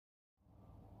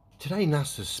Today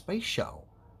NASA's space shuttle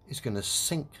is going to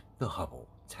sink the Hubble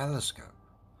telescope.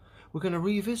 We're going to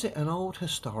revisit an old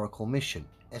historical mission,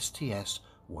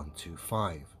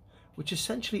 STS-125, which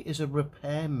essentially is a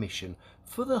repair mission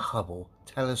for the Hubble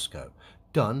telescope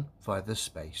done via the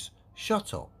space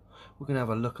shuttle. We're going to have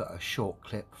a look at a short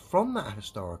clip from that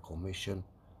historical mission,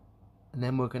 and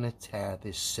then we're going to tear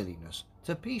this silliness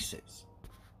to pieces.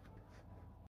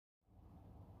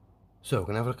 So we're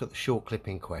going to have a look at the short clip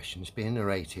in question. It's being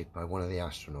narrated by one of the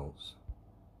astronauts.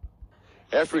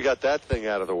 After we got that thing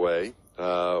out of the way,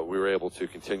 we were able to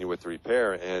continue with the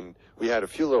repair, and we had a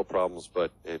few little problems,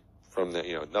 but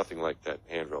nothing like that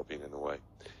handrail being in the way.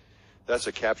 That's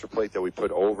a capture plate that we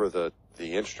put over the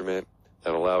instrument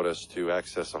that allowed us to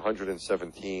access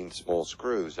 117 small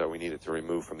screws that we needed to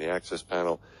remove from the access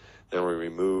panel. Then we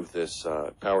removed this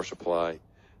power supply,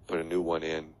 put a new one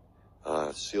in,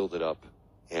 sealed it up,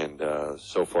 and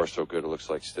so far so good. It looks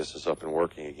like this is up and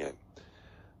working again.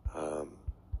 And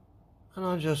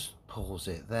I'll just pause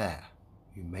it there.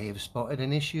 You may have spotted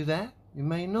an issue there, you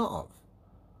may not have.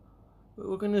 But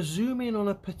we're going to zoom in on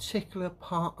a particular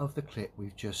part of the clip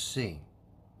we've just seen.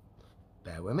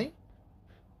 Bear with me.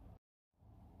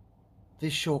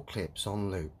 This short clip's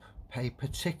on loop. Pay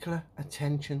particular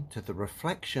attention to the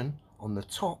reflection on the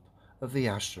top of the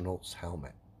astronaut's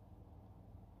helmet.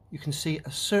 You can see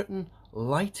a certain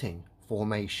lighting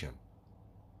formation.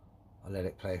 I'll let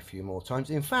it play a few more times.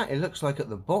 In fact, it looks like at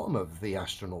the bottom of the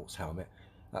astronaut's helmet,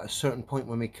 at a certain point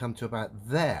when we come to about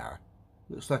there,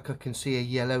 looks like I can see a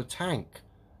yellow tank.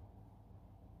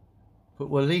 But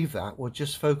we'll leave that. We'll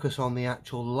just focus on the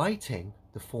actual lighting,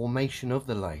 the formation of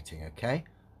the lighting, okay?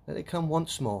 Let it come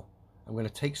once more. I'm going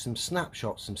to take some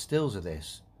snapshots, some stills of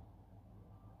this,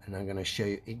 and I'm going to show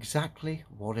you exactly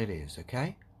what it is,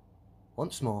 okay?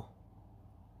 Once more.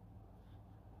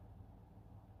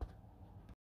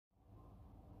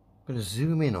 I'm going to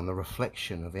zoom in on the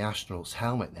reflection of the astronaut's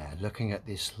helmet there, looking at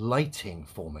this lighting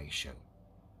formation.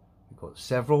 We've got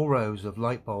several rows of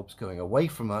light bulbs going away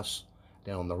from us.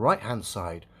 Then on the right hand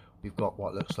side, we've got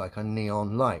what looks like a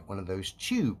neon light, one of those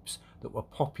tubes that were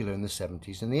popular in the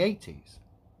 70s and the 80s.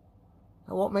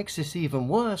 Now what makes this even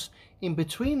worse, in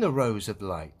between the rows of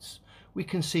lights, we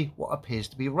can see what appears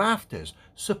to be rafters,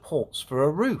 supports for a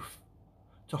roof,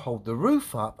 to hold the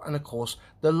roof up, and of course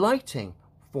the lighting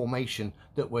formation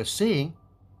that we're seeing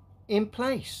in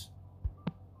place.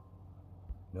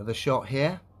 Another shot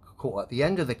here, caught at the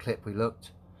end of the clip we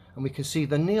looked, and we can see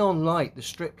the neon light, the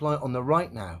strip light on the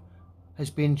right now, has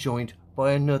been joined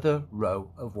by another row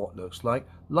of what looks like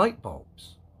light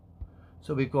bulbs.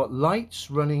 So we've got lights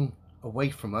running away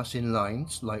from us in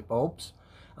lines, light bulbs,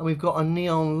 and we've got a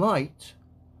neon light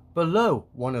below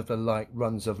one of the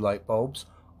runs of light bulbs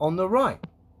on the right.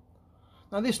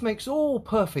 Now this makes all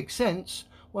perfect sense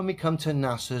when we come to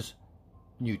NASA's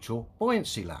Neutral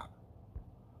Buoyancy Lab.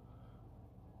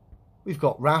 We've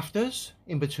got rafters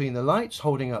in between the lights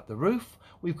holding up the roof.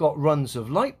 We've got runs of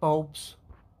light bulbs.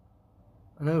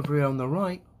 And over here on the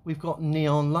right, we've got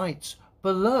neon lights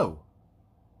below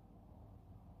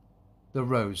the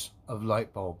rows of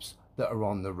light bulbs that are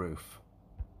on the roof.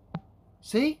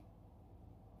 See?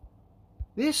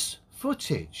 This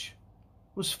footage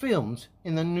was filmed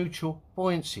in the Neutral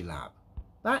Buoyancy Lab.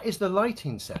 That is the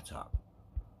lighting setup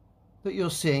that you're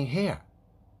seeing here.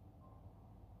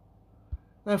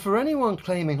 Now for anyone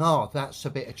claiming, oh, that's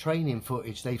a bit of training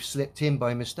footage they've slipped in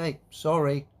by mistake,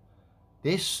 sorry.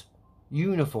 This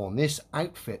uniform, this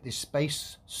outfit, this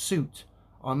space suit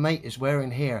our mate is wearing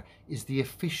here is the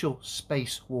official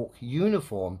spacewalk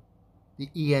uniform, the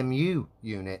EMU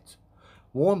unit,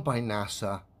 worn by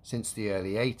NASA since the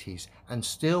early 80s and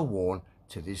still worn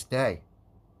to this day.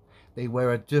 They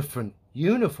wear a different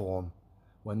uniform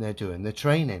when they're doing the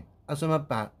training, as I'm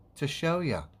about to show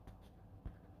you.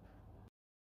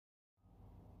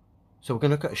 So we're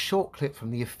going to look at a short clip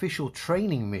from the official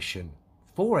training mission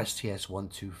for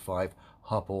STS-125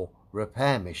 Hubble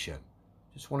repair mission.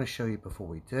 Just want to show you before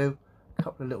we do a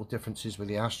couple of little differences with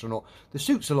the astronaut. The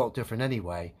suit's a lot different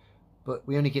anyway, but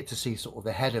we only get to see sort of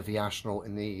the head of the astronaut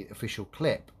in the official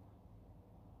clip.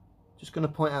 Just going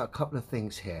to point out a couple of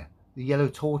things here. The yellow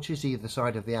torches either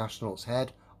side of the astronaut's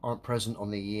head aren't present on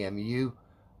the EMU,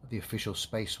 the official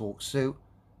spacewalk suit.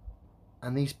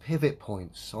 And these pivot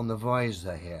points on the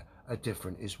visor here are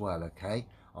different as well, okay?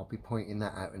 I'll be pointing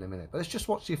that out in a minute. But let's just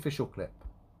watch the official clip.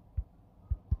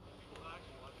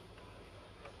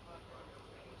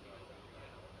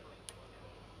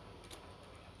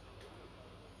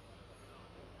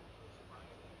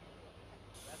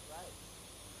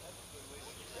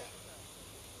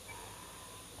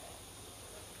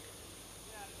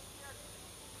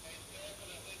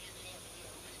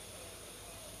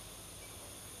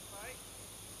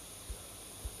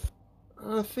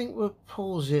 I think we'll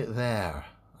pause it there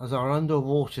as our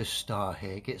underwater star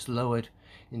here gets lowered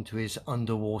into his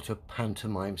underwater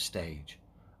pantomime stage,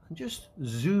 and just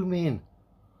zoom in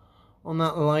on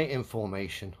that lighting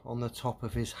formation on the top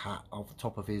of his hat, off the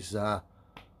top of his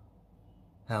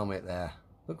helmet there.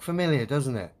 Look familiar,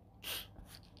 doesn't it?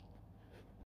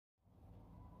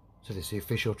 So this is the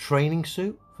official training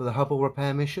suit for the Hubble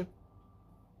repair mission,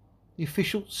 the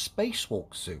official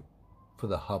spacewalk suit for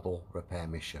the Hubble repair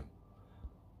mission.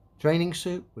 Training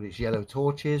suit with its yellow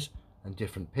torches and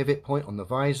different pivot point on the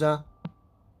visor.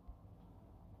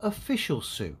 Official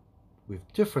suit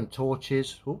with different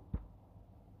torches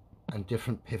and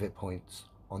different pivot points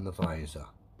on the visor.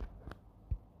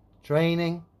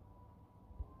 Training,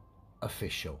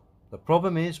 official. The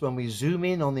problem is when we zoom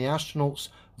in on the astronaut's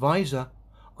visor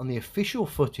on the official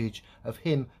footage of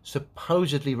him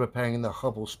supposedly repairing the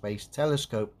Hubble Space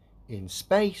Telescope in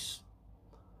space,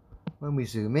 when we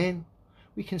zoom in,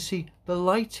 we can see the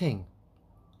lighting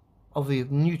of the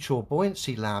neutral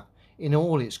buoyancy lab in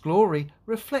all its glory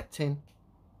reflecting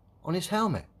on his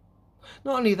helmet.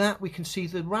 Not only that, we can see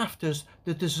the rafters,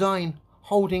 the design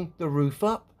holding the roof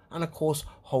up and of course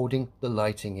holding the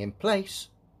lighting in place,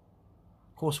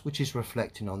 of course, which is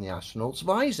reflecting on the astronaut's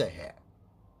visor here.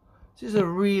 This is a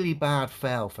really bad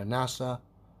fail for NASA,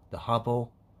 the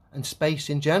Hubble and space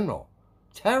in general.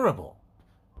 Terrible.